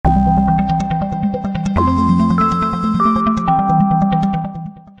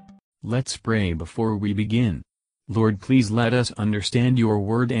Let's pray before we begin. Lord, please let us understand your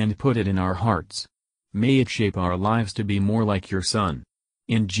word and put it in our hearts. May it shape our lives to be more like your Son.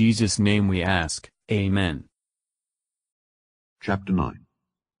 In Jesus' name we ask, Amen. Chapter 9.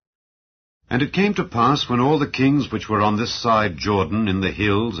 And it came to pass, when all the kings which were on this side Jordan, in the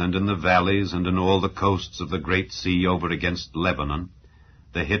hills and in the valleys and in all the coasts of the great sea over against Lebanon,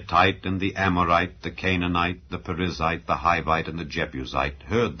 the Hittite and the Amorite, the Canaanite, the Perizzite, the Hivite, and the Jebusite,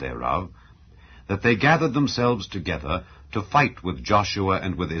 heard thereof, that they gathered themselves together to fight with Joshua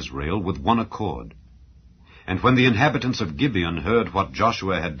and with Israel with one accord. And when the inhabitants of Gibeon heard what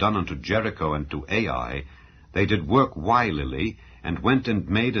Joshua had done unto Jericho and to Ai, they did work wilily, and went and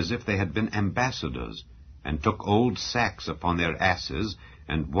made as if they had been ambassadors, and took old sacks upon their asses,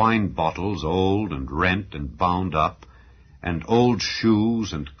 and wine bottles old and rent and bound up, and old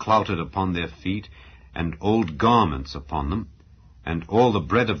shoes and clouted upon their feet, and old garments upon them, and all the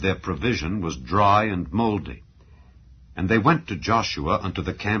bread of their provision was dry and mouldy. And they went to Joshua unto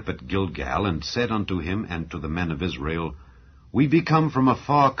the camp at Gilgal, and said unto him and to the men of Israel, We be come from a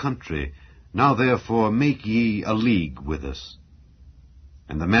far country, now therefore make ye a league with us.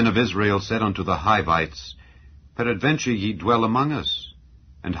 And the men of Israel said unto the Hivites, Peradventure ye dwell among us,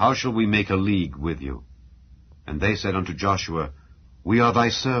 and how shall we make a league with you? And they said unto Joshua, We are thy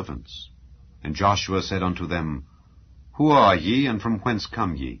servants. And Joshua said unto them, Who are ye, and from whence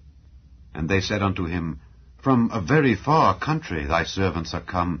come ye? And they said unto him, From a very far country thy servants are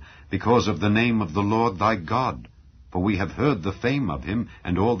come, because of the name of the Lord thy God. For we have heard the fame of him,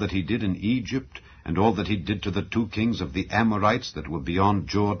 and all that he did in Egypt, and all that he did to the 2 kings of the Amorites that were beyond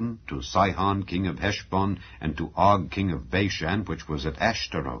Jordan, to Sihon king of Heshbon, and to Og king of Bashan, which was at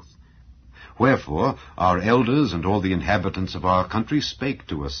Ashtaroth. Wherefore our elders and all the inhabitants of our country spake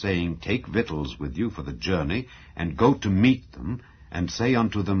to us, saying, Take victuals with you for the journey, and go to meet them, and say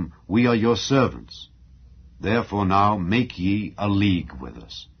unto them, We are your servants. Therefore now make ye a league with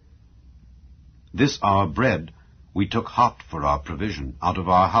us. This our bread we took hot for our provision out of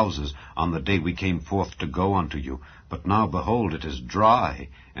our houses on the day we came forth to go unto you. But now, behold, it is dry,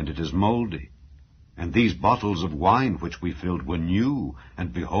 and it is mouldy. And these bottles of wine which we filled were new,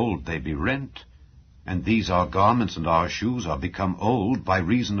 and behold, they be rent. And these our garments and our shoes are become old by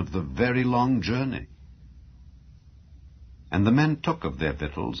reason of the very long journey. And the men took of their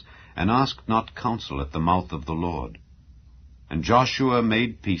victuals, and asked not counsel at the mouth of the Lord. And Joshua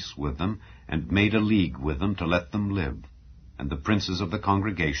made peace with them, and made a league with them to let them live. And the princes of the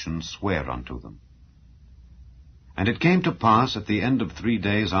congregation sware unto them. And it came to pass at the end of 3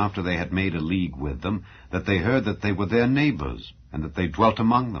 days after they had made a league with them, that they heard that they were their neighbors, and that they dwelt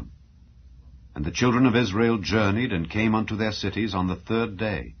among them. And the children of Israel journeyed, and came unto their cities on the 3rd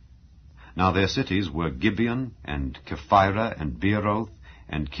day. Now their cities were Gibeon, and Kephirah, and Beeroth,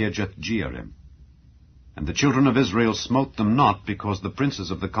 and Kirjath-jearim. And the children of Israel smote them not, because the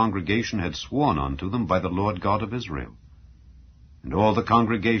princes of the congregation had sworn unto them by the Lord God of Israel. And all the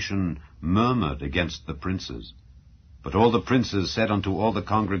congregation murmured against the princes. But all the princes said unto all the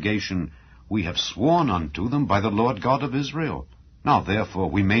congregation, We have sworn unto them by the Lord God of Israel. Now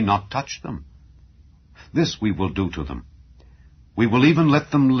therefore we may not touch them. This we will do to them. We will even let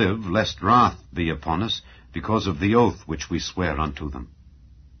them live, lest wrath be upon us, because of the oath which we swear unto them.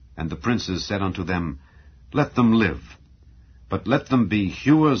 And the princes said unto them, Let them live, but let them be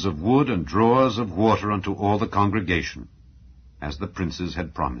hewers of wood and drawers of water unto all the congregation, as the princes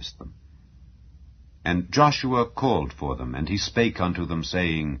had promised them. And Joshua called for them, and he spake unto them,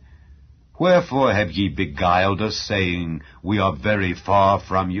 saying, Wherefore have ye beguiled us, saying, We are very far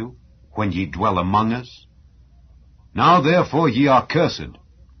from you, when ye dwell among us? Now therefore ye are cursed,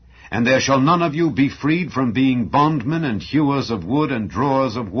 and there shall none of you be freed from being bondmen and hewers of wood and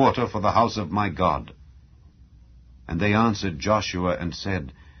drawers of water for the house of my God. And they answered Joshua and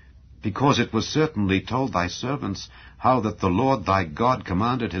said, Because it was certainly told thy servants how that the Lord thy God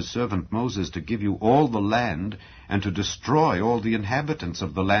commanded his servant Moses to give you all the land, and to destroy all the inhabitants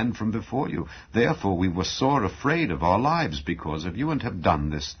of the land from before you. Therefore we were sore afraid of our lives because of you, and have done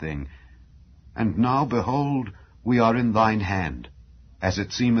this thing. And now, behold, we are in thine hand. As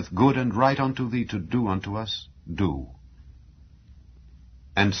it seemeth good and right unto thee to do unto us, do.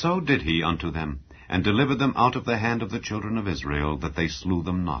 And so did he unto them, and delivered them out of the hand of the children of Israel, that they slew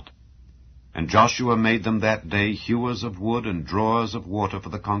them not. And Joshua made them that day hewers of wood and drawers of water for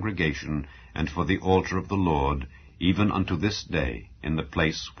the congregation, and for the altar of the Lord, even unto this day, in the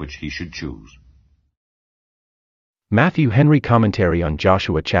place which he should choose. Matthew Henry Commentary on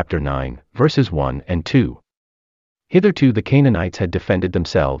Joshua chapter 9, verses 1 and 2. Hitherto the Canaanites had defended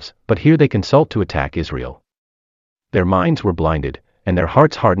themselves, but here they consult to attack Israel. Their minds were blinded, and their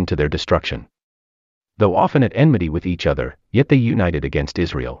hearts hardened to their destruction. Though often at enmity with each other, yet they united against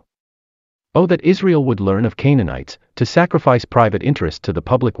Israel. Oh, that Israel would learn of Canaanites, to sacrifice private interest to the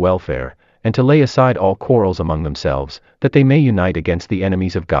public welfare, and to lay aside all quarrels among themselves, that they may unite against the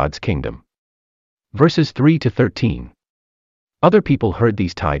enemies of God's kingdom. Verses 3-13. Other people heard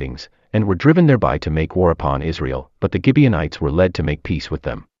these tidings, and were driven thereby to make war upon Israel, but the Gibeonites were led to make peace with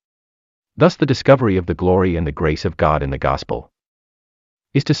them. Thus the discovery of the glory and the grace of God in the gospel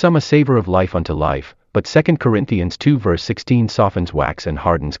is to some a savor of life unto life, but 2 Corinthians 2 verse 16 softens wax and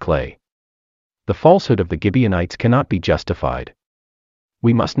hardens clay. The falsehood of the Gibeonites cannot be justified.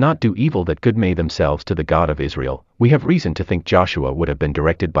 We must not do evil that good may themselves to the God of Israel. We have reason to think Joshua would have been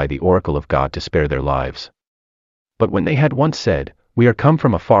directed by the oracle of God to spare their lives. But when they had once said, "We are come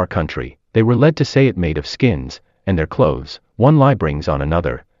from a far country," they were led to say it made of skins, and their clothes, one lie brings on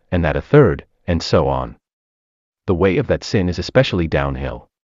another, and that a third, and so on. The way of that sin is especially downhill.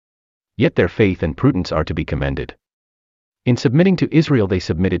 Yet their faith and prudence are to be commended. In submitting to Israel they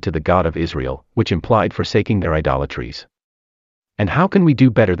submitted to the God of Israel, which implied forsaking their idolatries. And how can we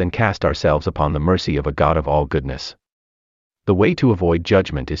do better than cast ourselves upon the mercy of a God of all goodness? The way to avoid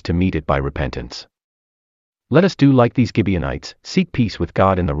judgment is to meet it by repentance. Let us do like these Gibeonites, seek peace with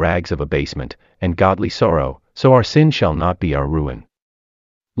God in the rags of abasement, and godly sorrow, so our sin shall not be our ruin.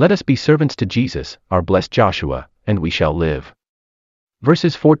 Let us be servants to Jesus, our blessed Joshua, and we shall live.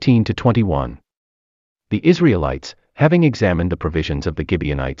 Verses 14-21. The Israelites, having examined the provisions of the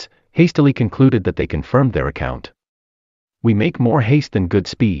Gibeonites, hastily concluded that they confirmed their account. We make more haste than good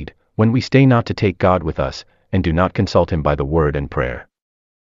speed, when we stay not to take God with us, and do not consult him by the word and prayer.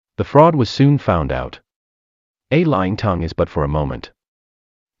 The fraud was soon found out. A lying tongue is but for a moment.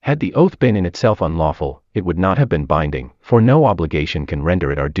 Had the oath been in itself unlawful, it would not have been binding, for no obligation can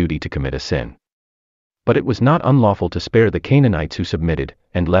render it our duty to commit a sin. But it was not unlawful to spare the Canaanites who submitted,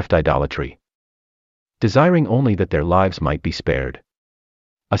 and left idolatry, desiring only that their lives might be spared.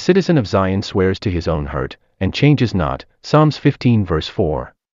 A citizen of Zion swears to his own hurt, and changes not. Psalms 15 verse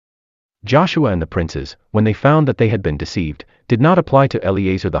 4. Joshua and the princes, when they found that they had been deceived, did not apply to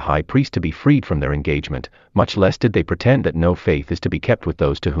Eleazar the high priest to be freed from their engagement, much less did they pretend that no faith is to be kept with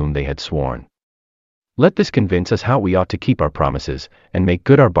those to whom they had sworn. Let this convince us how we ought to keep our promises, and make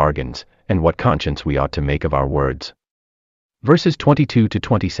good our bargains, and what conscience we ought to make of our words. Verses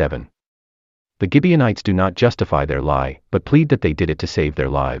 22-27. The Gibeonites do not justify their lie, but plead that they did it to save their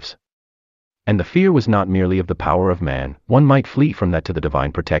lives. And the fear was not merely of the power of man, one might flee from that to the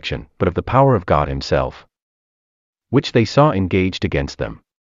divine protection, but of the power of God himself, which they saw engaged against them.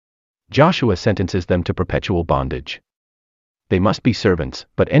 Joshua sentences them to perpetual bondage. They must be servants,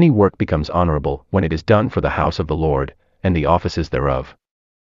 but any work becomes honorable when it is done for the house of the Lord, and the offices thereof.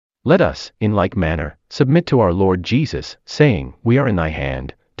 Let us, in like manner, submit to our Lord Jesus, saying, "We are in thy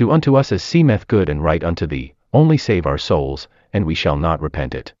hand, do unto us as seemeth good and right unto thee, only save our souls, and we shall not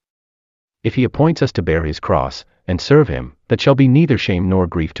repent it." If he appoints us to bear his cross, and serve him, that shall be neither shame nor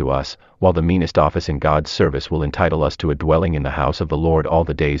grief to us, while the meanest office in God's service will entitle us to a dwelling in the house of the Lord all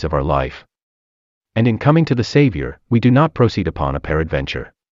the days of our life. And in coming to the Savior, we do not proceed upon a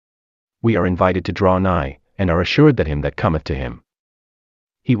peradventure. We are invited to draw nigh, and are assured that him that cometh to him,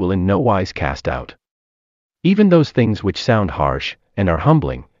 he will in no wise cast out. Even those things which sound harsh, and are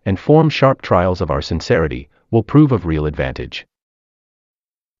humbling, and form sharp trials of our sincerity, will prove of real advantage.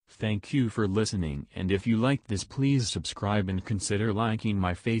 Thank you for listening, and if you liked this, please subscribe and consider liking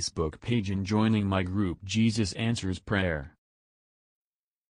my Facebook page and joining my group Jesus Answers Prayer.